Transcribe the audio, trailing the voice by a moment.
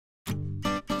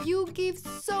You give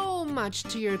so much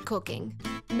to your cooking.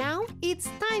 Now it's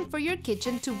time for your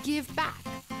kitchen to give back.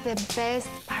 The best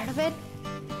part of it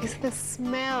is the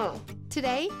smell.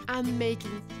 Today, I'm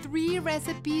making 3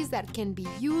 recipes that can be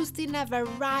used in a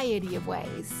variety of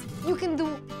ways. You can do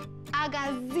a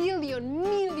gazillion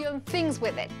million things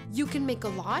with it. You can make a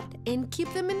lot and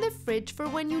keep them in the fridge for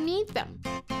when you need them.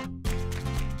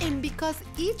 And because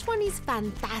each one is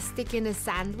fantastic in a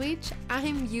sandwich,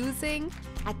 I'm using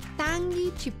a tangy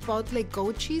chipotle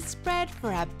goat cheese spread for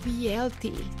a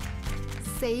BLT.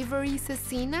 Savory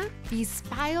cecina is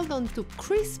piled onto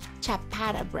crisp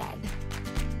ciabatta bread.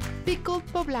 Pickled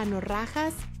poblano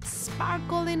rajas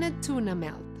sparkle in a tuna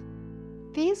melt.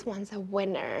 This one's a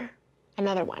winner.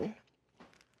 Another one.